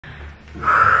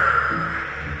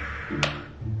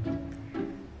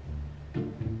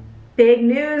Big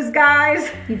news, guys.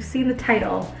 You've seen the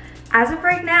title. As of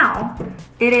right now,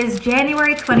 it is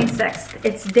January 26th.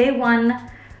 It's day one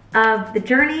of the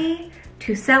journey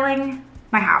to selling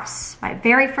my house. My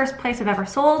very first place I've ever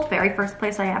sold, very first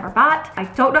place I ever bought. I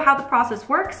don't know how the process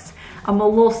works. I'm a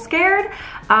little scared,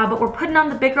 but we're putting on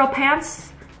the big girl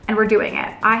pants and we're doing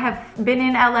it. I have been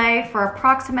in LA for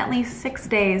approximately 6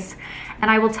 days, and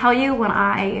I will tell you, when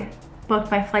I booked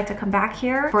my flight to come back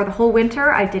here for the whole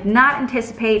winter, I did not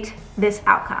anticipate this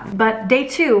outcome. But day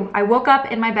two, I woke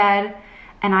up in my bed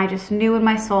and I just knew in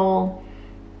my soul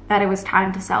that it was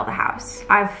time to sell the house.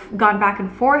 I've gone back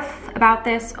and forth about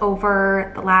this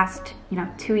over the last,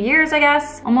 2 years, I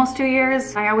guess, almost 2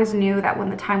 years. I always knew that when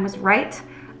the time was right,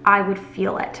 I would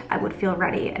feel it. I would feel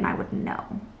ready and I would know.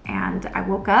 And I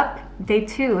woke up day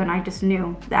two and I just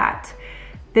knew that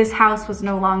this house was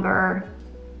no longer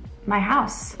my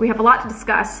house. We have a lot to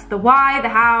discuss. The why, the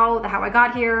how I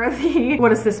got here, the what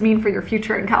does this mean for your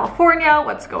future in California,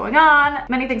 what's going on,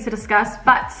 many things to discuss,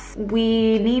 but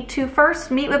we need to first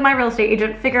meet with my real estate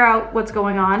agent, figure out what's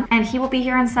going on, and he will be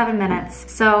here in 7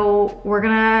 minutes. So we're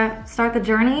gonna start the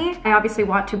journey. I obviously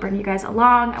want to bring you guys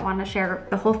along. I want to share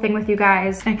the whole thing with you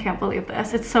guys. I can't believe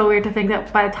this. It's so weird to think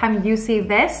that by the time you see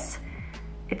this,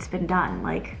 it's been done.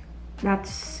 Like, that's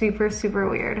super, super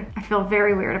weird. I feel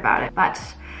very weird about it, but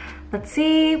let's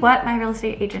see what my real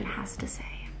estate agent has to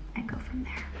say and go from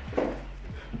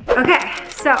there. Okay,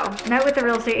 so met with the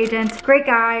real estate agent. Great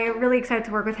guy, really excited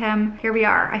to work with him. Here we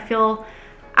are. I feel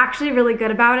actually really good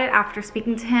about it after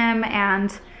speaking to him,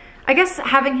 and I guess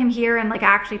having him here and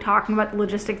actually talking about the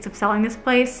logistics of selling this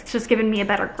place, it's just given me a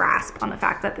better grasp on the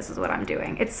fact that this is what I'm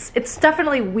doing. It's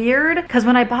definitely weird because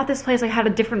when I bought this place, I had a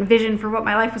different vision for what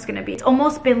my life was gonna be. It's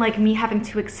almost been like me having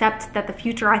to accept that the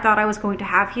future I thought I was going to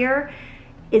have here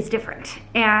is different,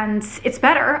 and it's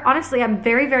better. Honestly, I'm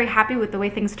very, very happy with the way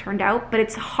things turned out, but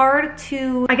it's hard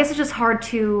to, I guess it's just hard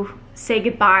to say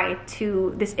goodbye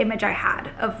to this image I had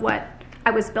of what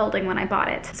I was building when I bought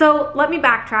it. So let me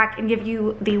backtrack and give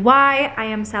you the why I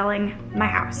am selling my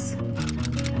house.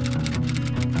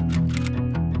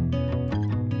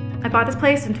 I bought this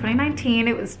place in 2019.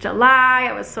 It was July.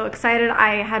 I was so excited.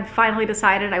 I had finally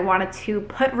decided I wanted to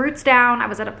put roots down. I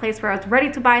was at a place where I was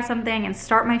ready to buy something and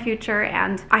start my future,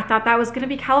 and I thought that was gonna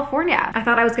be California. I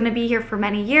thought I was gonna be here for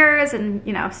many years and,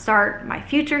 start my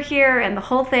future here and the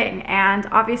whole thing. And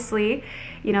obviously,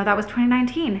 that was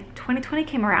 2019. 2020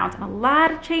 came around and a lot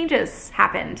of changes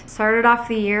happened. Started off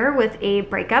the year with a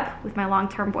breakup with my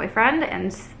long-term boyfriend,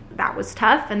 and that was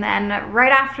tough. And then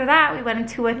right after that, we went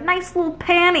into a nice little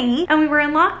panty and we were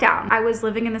in lockdown. I was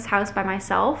living in this house by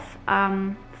myself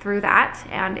through that,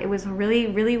 and it was a really,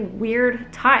 really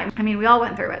weird time. I mean, we all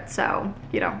went through it, so,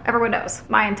 everyone knows.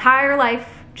 My entire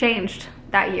life changed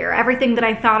that year. Everything that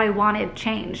I thought I wanted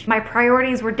changed. My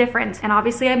priorities were different, and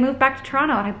obviously I moved back to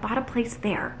Toronto and I bought a place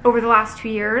there. Over the last 2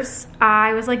 years,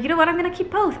 I was like, you know what, I'm gonna keep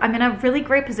both. I'm in a really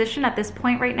great position at this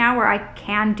point right now where I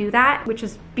can do that, which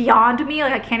is beyond me.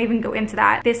 I can't even go into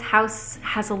that. This house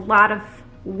has a lot of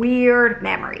weird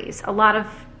memories, a lot of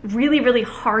really, really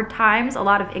hard times, a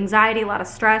lot of anxiety, a lot of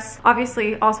stress.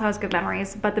 Obviously also has good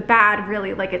memories, but the bad really,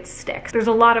 it sticks. There's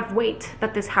a lot of weight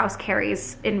that this house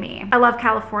carries in me. I love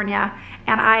California,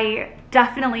 and I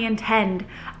definitely intend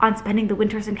on spending the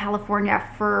winters in California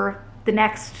for the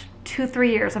next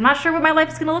 2-3 years. I'm not sure what my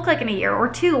life is gonna look like in a year or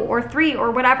 2 or 3 or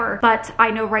whatever, but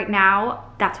I know right now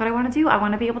that's what I wanna do. I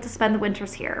wanna be able to spend the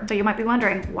winters here. So you might be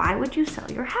wondering, why would you sell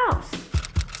your house?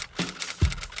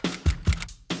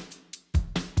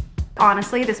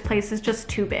 Honestly, this place is just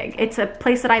too big. It's a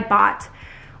place that I bought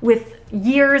with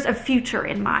years of future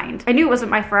in mind. I knew it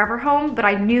wasn't my forever home, but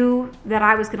I knew that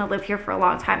I was gonna live here for a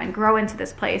long time and grow into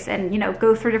this place and,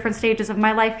 go through different stages of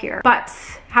my life here. But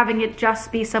having it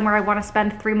just be somewhere I wanna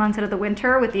spend 3 months out of the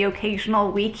winter with the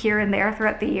occasional week here and there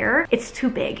throughout the year, it's too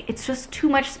big. It's just too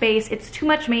much space. It's too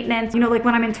much maintenance.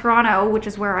 When I'm in Toronto, which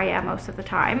is where I am most of the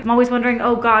time, I'm always wondering,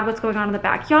 oh God, what's going on in the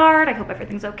backyard? I hope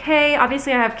everything's okay.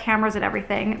 Obviously I have cameras and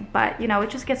everything, but it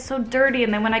just gets so dirty,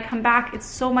 and then when I come back, it's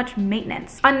so much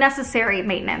maintenance. Unnecessary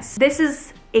maintenance. This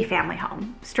is a family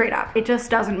home, straight up. It just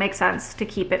doesn't make sense to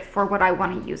keep it for what I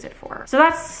want to use it for. So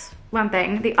that's one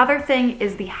thing. The other thing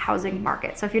is the housing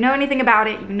market. So if you know anything about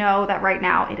it, you know that right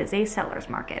now it is a seller's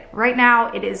market. Right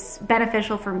now it is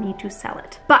beneficial for me to sell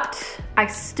it. But I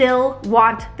still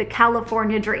want the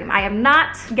California dream. I am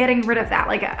not getting rid of that.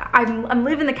 Like I'm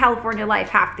living the California life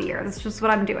half the year. That's just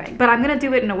what I'm doing. But I'm gonna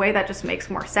do it in a way that just makes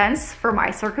more sense for my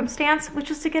circumstance,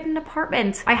 which is to get an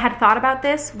apartment. I had thought about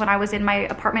this when I was in my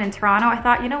apartment in Toronto. I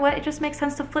thought, you know what? It just makes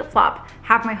sense to flip-flop.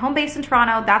 Have my home base in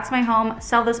Toronto, that's my home,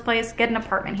 sell this place, get an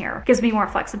apartment here. Gives me more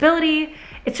flexibility.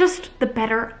 It's just the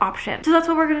better option. So that's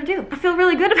what we're gonna do. I feel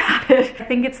really good about it. I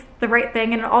think it's the right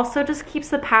thing, and it also just keeps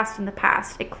the past in the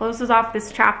past. It closes off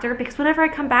this chapter because whenever I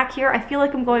come back here, I feel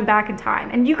like I'm going back in time.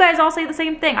 And you guys all say the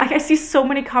same thing. I see so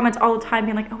many comments all the time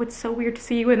being like, oh, it's so weird to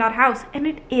see you in that house. And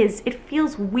it is. It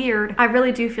feels weird. I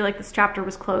really do feel like this chapter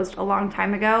was closed a long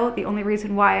time ago. The only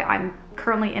reason why I'm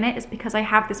currently in it is because I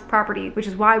have this property, which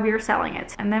is why we are selling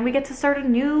it. And then we get to start a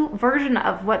new version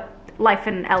of what life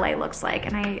in LA looks like.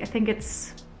 And I think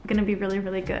it's gonna be really,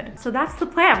 really good. So that's the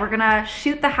plan. We're gonna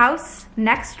shoot the house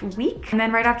next week. And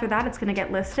then right after that, it's gonna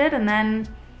get listed and then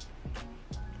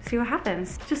see what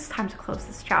happens. It's just time to close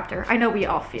this chapter. I know we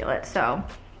all feel it, so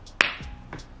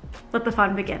let the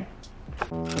fun begin.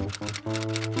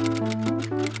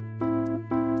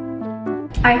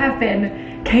 I have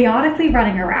been chaotically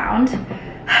running around.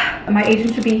 My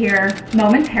agent should be here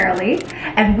momentarily,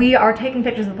 and we are taking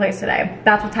pictures of the place today.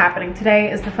 That's what's happening.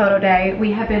 Today is the photo day.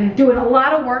 We have been doing a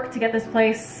lot of work to get this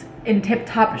place in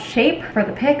tip-top shape for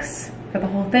the pics, for the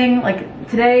whole thing. Like,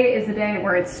 today is the day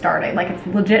where it's starting. Like, it's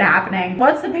legit happening.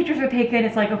 Once the pictures are taken,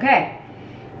 it's like, okay,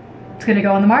 it's gonna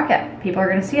go on the market. People are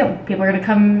gonna see them. People are gonna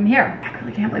come here. I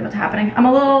really can't believe what's happening. I'm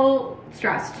a little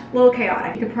stressed, a little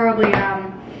chaotic. You could probably,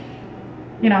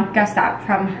 you know, guess that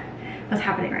from what's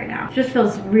happening right now. It just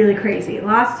feels really crazy. The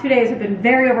last 2 days have been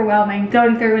very overwhelming.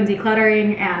 Going through and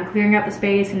decluttering and clearing up the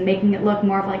space and making it look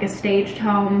more of like a staged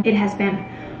home. It has been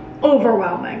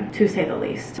overwhelming, to say the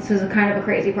least. This is a kind of a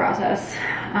crazy process,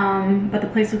 but the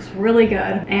place looks really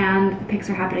good and the pics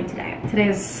are happening today. Today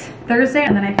is Thursday,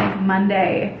 and then I think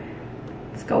Monday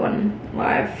it's going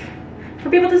live for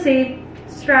people to see.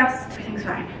 Stressed, everything's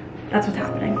fine. That's what's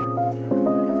happening.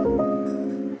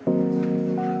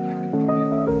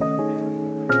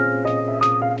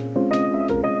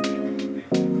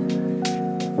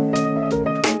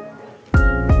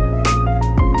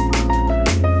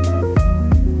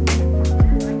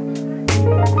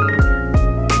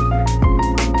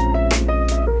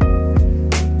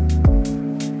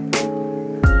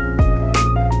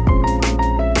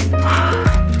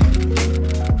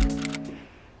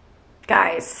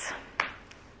 Guys,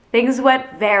 things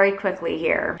went very quickly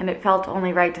here, and it felt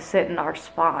only right to sit in our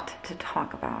spot to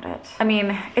talk about it. I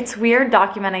mean, it's weird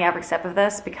documenting every step of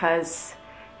this because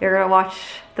you're gonna watch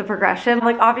the progression.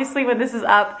 Like, obviously when this is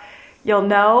up, you'll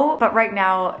know, but right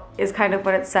now is kind of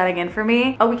what it's setting in for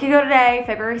me. A week ago today,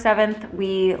 February 7th,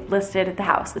 we listed the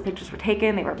house. The pictures were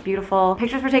taken, they were beautiful.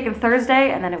 Pictures were taken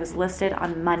Thursday, and then it was listed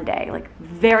on Monday. Like,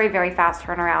 very, very fast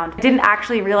turnaround. I didn't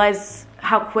actually realize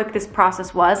how quick this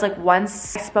process was. Like,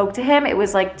 once I spoke to him, it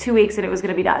was like 2 weeks and it was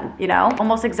gonna be done, you know?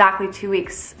 Almost exactly 2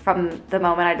 weeks from the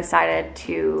moment I decided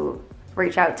to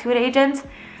reach out to an agent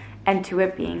and to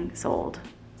it being sold.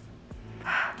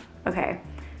 Okay,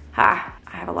 I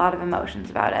have a lot of emotions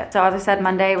about it. So as I said,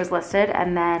 Monday was listed,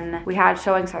 and then we had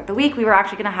showings throughout the week. We were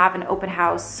actually gonna have an open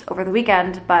house over the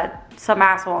weekend, but some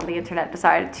asshole on the internet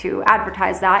decided to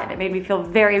advertise that, and it made me feel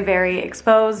very, very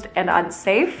exposed and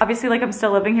unsafe. Obviously, like, I'm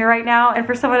still living here right now, and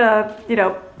for someone to, you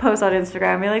know, post on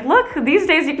Instagram and be like, look, these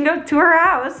days you can go to our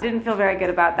house. Didn't feel very good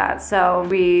about that. So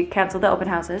we canceled the open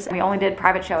houses. We only did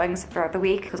private showings throughout the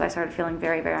week because I started feeling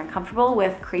very, very uncomfortable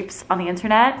with creeps on the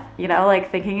internet, you know,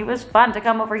 like thinking it was fun to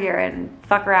come over here and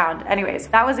fuck around. Anyways,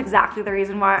 that was exactly the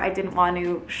reason why I didn't want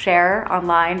to share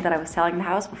online that I was selling the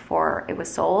house before it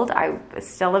was sold. I was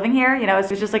still living here, you know, it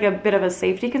was just like a bit of a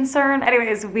safety concern.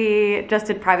 Anyways, we just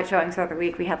did private showings throughout the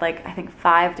week. We had like, I think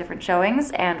 5 different showings,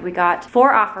 and we got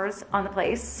 4 offers on the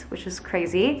place, which is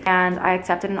crazy. And I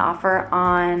accepted an offer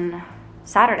on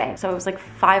Saturday. So it was like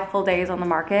 5 full days on the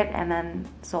market and then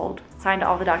sold. Signed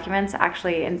all the documents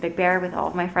actually in Big Bear with all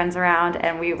of my friends around,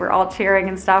 and we were all cheering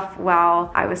and stuff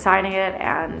while I was signing it,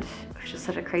 and it was just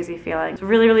such a crazy feeling. It's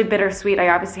really, really bittersweet. I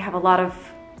obviously have a lot of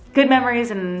good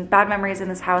memories and bad memories in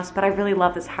this house, but I really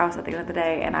love this house at the end of the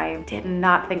day, and I did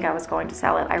not think I was going to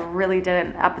sell it. I really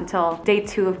didn't up until day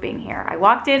 2 of being here. I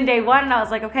walked in day 1 and I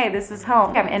was like, okay, this is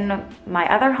home. I'm in my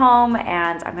other home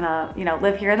and I'm gonna, you know,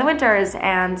 live here in the winters,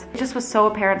 and it just was so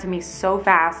apparent to me so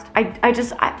fast.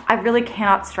 I really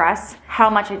cannot stress how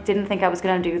much I didn't think I was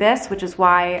gonna do this, which is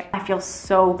why I feel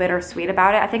so bittersweet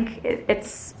about it. I think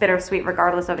it's bittersweet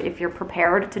regardless of if you're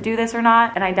prepared to do this or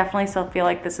not, and I definitely still feel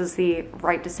like this is the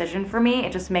right decision for me.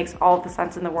 It just makes all of the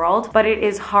sense in the world, but it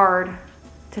is hard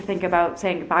to think about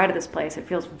saying goodbye to this place. It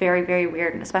feels very, very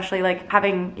weird, and especially like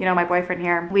having, you know, my boyfriend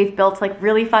here. We've built like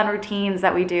really fun routines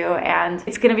that we do, and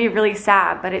it's gonna be really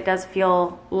sad, but it does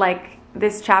feel like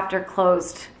this chapter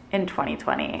closed in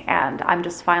 2020, and I'm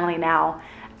just finally now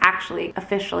actually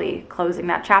officially closing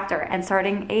that chapter and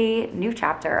starting a new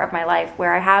chapter of my life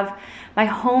where I have my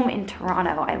home in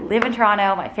Toronto. I live in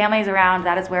Toronto, my family's around,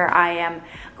 that is where I am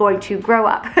going to grow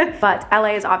up. But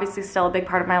LA is obviously still a big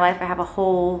part of my life. I have a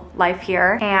whole life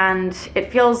here, and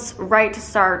it feels right to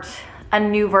start a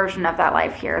new version of that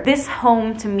life here. This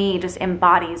home to me just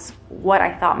embodies what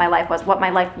I thought my life was, what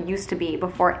my life used to be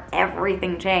before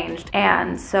everything changed.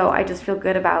 And so I just feel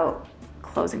good about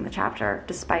closing the chapter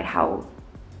despite how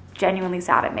genuinely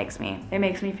sad it makes me. It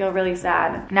makes me feel really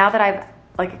sad. Now that I've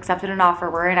like accepted an offer,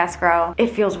 we're in escrow, it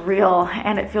feels real,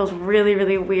 and it feels really,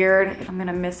 really weird. I'm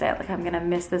gonna miss it. Like, I'm gonna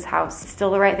miss this house. It's still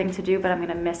the right thing to do, but I'm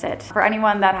gonna miss it. For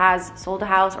anyone that has sold a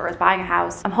house or is buying a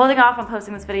house, I'm holding off on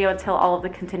posting this video until all of the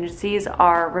contingencies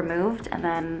are removed, and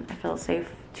then I feel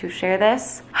safe to share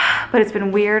this. But it's been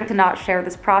weird to not share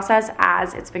this process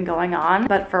as it's been going on,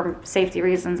 but for safety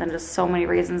reasons and just so many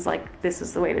reasons, like, this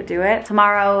is the way to do it.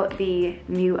 Tomorrow, the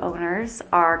new owners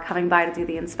are coming by to do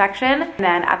the inspection, and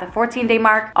then at the 14-day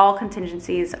mark, all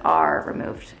contingencies are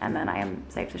removed, and then I am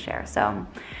safe to share. So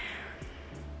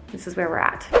this is where we're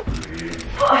at.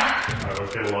 I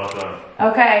don't get a lot done.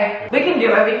 Okay, we can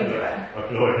do it, we can do it. I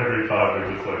feel like every time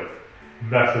we just like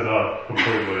mess it up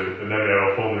completely, and then we have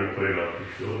a full new cleanup.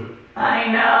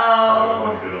 I know.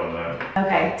 I don't get on that.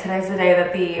 Okay, today's the day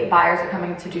that the buyers are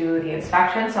coming to do the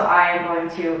inspection, so I am going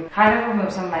to kind of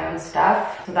remove some of my own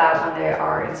stuff so that when they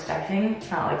are inspecting, it's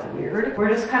not like weird. We're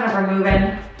just kind of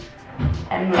removing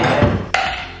and moving.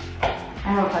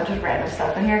 I have a bunch of random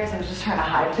stuff in here because I was just trying to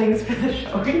hide things for the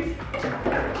showing.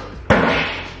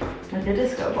 Like a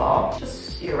disco ball,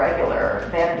 just your regular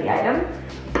vanity item.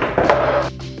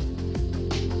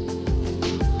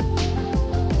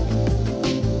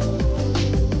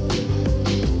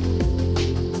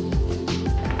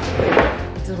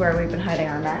 This is where we've been hiding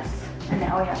our mess, and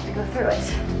now we have to go through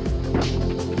it.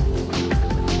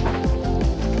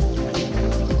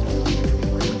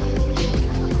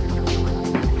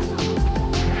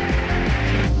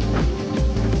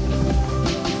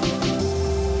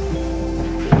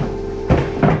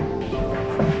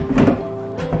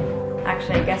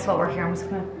 Actually, guess what, we're here. I'm just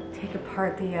gonna take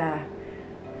apart the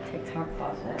TikTok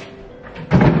closet.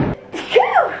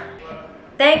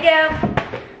 Thank you.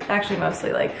 It's actually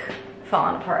mostly like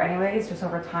fallen apart anyways, just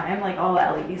over time. Like all the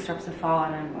LED strips have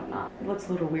fallen and whatnot. It looks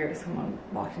a little weird if someone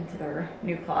walked into their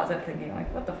new closet thinking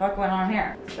like, what the fuck went on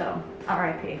here? So,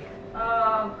 RIP.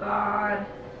 Oh God.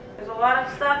 There's a lot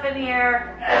of stuff in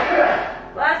here.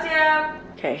 Bless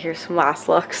you. Okay, here's some last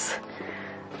looks.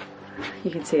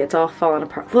 You can see it's all fallen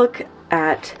apart. Look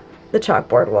at the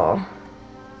chalkboard wall.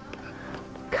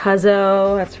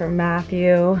 Cuzzo, that's from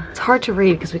Matthew. It's hard to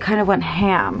read because we kind of went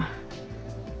ham.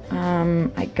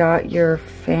 I got your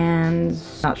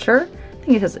fans, not sure. I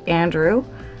think it says Andrew.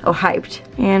 Oh, hyped.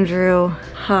 Andrew,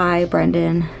 hi,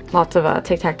 Brendan. Lots of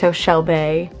tic-tac-toe,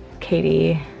 Shelby,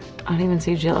 Katie. I don't even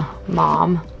see Jill.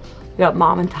 Mom. We got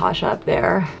Mom and Tasha up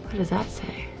there. What does that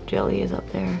say? Jilly is up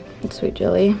there. Sweet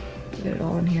Jilly. Get it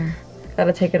all in here.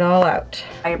 Gotta take it all out.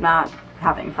 I am not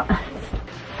having fun.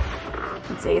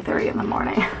 It's 8:30 in the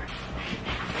morning.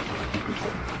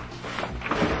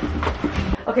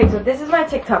 Okay, so this is my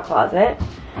TikTok closet.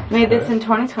 Made this in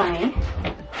 2020.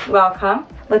 Welcome.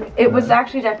 Look, it was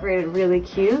actually decorated really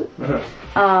cute.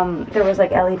 There was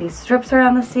like LED strips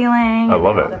around the ceiling. I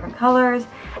love it. All different colors.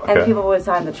 Okay. And people would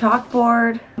sign the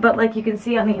chalkboard. But like you can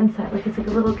see on the inside, like it's like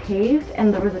a little cave,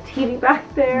 and there was a TV back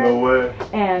there. No way.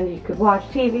 And you could watch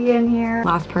TV in here.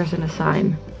 Last person to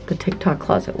sign the TikTok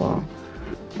closet wall.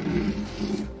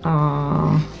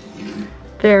 Aww.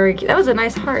 Very cute. That was a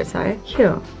nice heart, Si.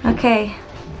 Cute. Okay.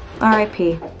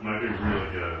 R.I.P. Might be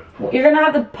really good. You're gonna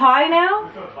have the pie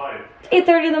now? It's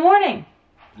 8:30 in the morning.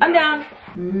 Yeah. I'm down.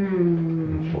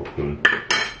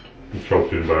 You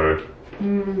choked in by it.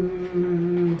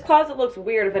 This closet looks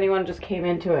weird if anyone just came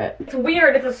into it. It's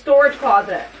weird, it's a storage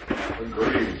closet.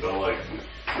 Agreed, but like,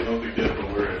 I don't think you have to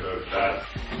worry about that.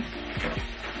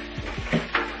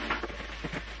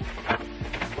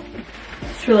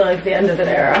 It's really like the end of an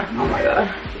era. Oh my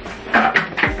god.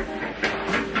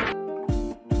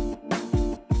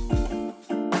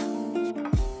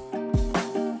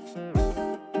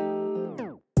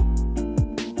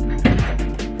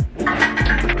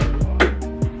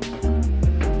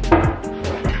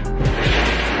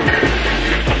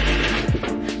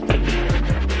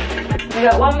 We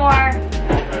got one more.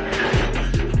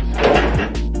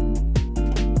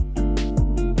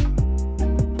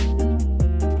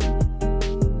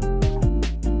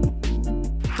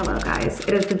 Hello guys,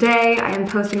 it is the day I am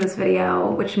posting this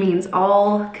video, which means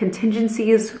all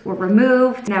contingencies were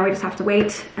removed. Now we just have to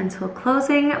wait until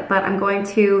closing, but I'm going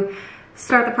to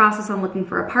start the process on looking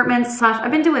for apartments.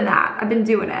 I've been doing that. I've been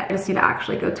doing it. I just need to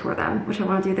actually go tour them, which I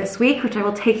want to do this week, which I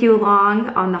will take you along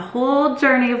on the whole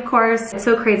journey, of course. It's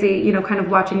so crazy, you know, kind of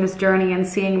watching this journey and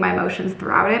seeing my emotions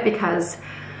throughout it, because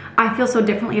I feel so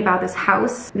differently about this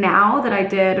house now that I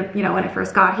did, you know, when I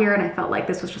first got here, and I felt like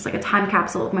this was just like a time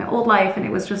capsule of my old life, and it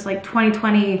was just like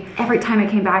 2020 every time I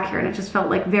came back here, and it just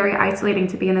felt like very isolating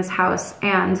to be in this house.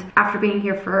 And after being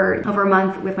here for over a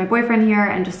month with my boyfriend here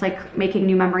and just like making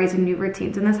new memories and new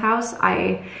routines in this house,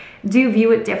 I do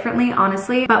view it differently,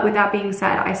 honestly. But with that being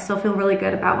said, I still feel really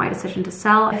good about my decision to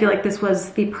sell. I feel like this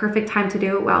was the perfect time to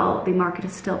do it while the market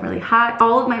is still really hot.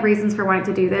 All of my reasons for wanting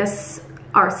to do this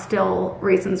are still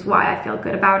reasons why I feel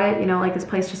good about it. You know, like this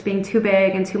place just being too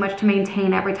big and too much to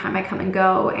maintain every time I come and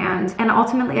go. And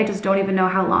ultimately, I just don't even know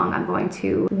how long I'm going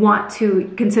to want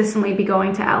to consistently be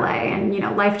going to LA. And you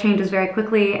know, life changes very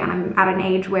quickly, and I'm at an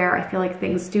age where I feel like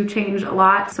things do change a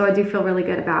lot. So I do feel really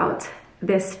good about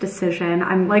this decision.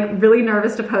 I'm like really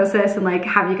nervous to post this and like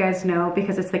have you guys know,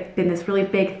 because it's like been this really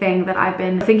big thing that I've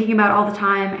been thinking about all the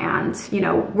time, and you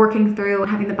know, working through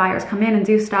having the buyers come in and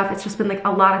do stuff. It's just been like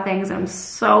a lot of things, and I'm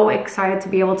so excited to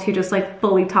be able to just like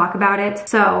fully talk about it.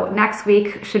 So next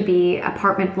week should be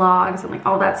apartment vlogs and like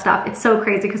all that stuff. It's so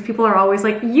crazy because people are always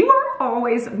like, you are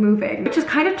always moving, which is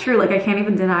kind of true. Like I can't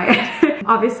even deny it.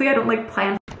 Obviously I don't like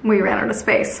plan. We ran out of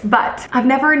space, but I've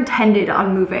never intended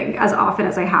on moving as often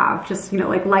as I have. Just, you know,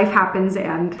 like life happens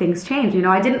and things change. You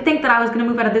know, I didn't think that I was gonna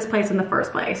move out of this place in the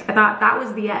first place. I thought that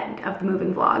was the end of the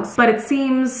moving vlogs, but it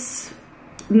seems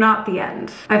not the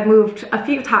end. I've moved a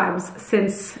few times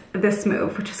since this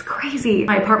move, which is crazy.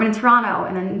 My apartment in Toronto,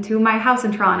 and then into my house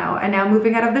in Toronto, and now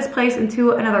moving out of this place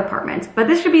into another apartment. But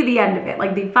this should be the end of it,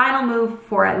 like the final move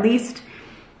for at least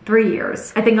 3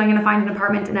 years. I think I'm gonna find an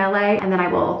apartment in LA, and then I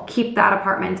will keep that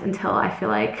apartment until I feel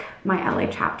like my LA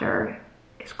chapter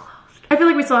is closed. I feel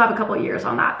like we still have a couple of years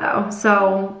on that though.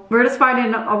 So we're just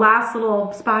finding a last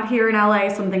little spot here in LA,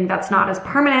 something that's not as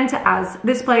permanent as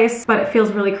this place, but it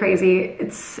feels really crazy.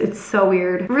 It's so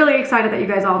weird. I'm really excited that you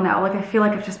guys all know. Like I feel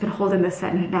like I've just been holding this in,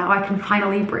 and now I can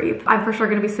finally breathe. I'm for sure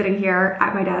gonna be sitting here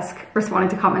at my desk responding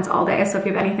to comments all day. So if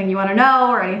you have anything you wanna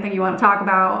know or anything you wanna talk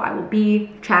about, I will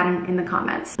be chatting in the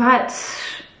comments. But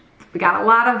we got a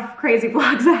lot of crazy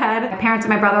vlogs ahead. My parents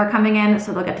and my brother are coming in,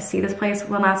 so they'll get to see this place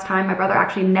one last time. My brother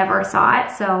actually never saw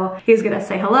it, so he's gonna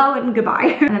say hello and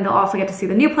goodbye. And then they'll also get to see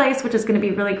the new place, which is gonna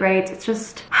be really great. It's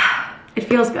just, it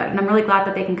feels good. And I'm really glad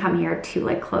that they can come here to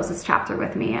like close this chapter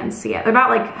with me and see it. They're not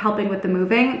like helping with the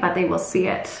moving, but they will see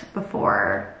it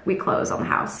before we close on the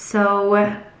house.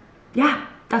 So yeah.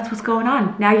 That's what's going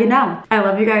on. Now you know. I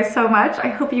love you guys so much. I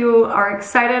hope you are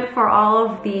excited for all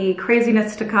of the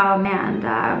craziness to come, and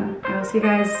I will see you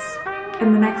guys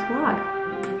in the next vlog.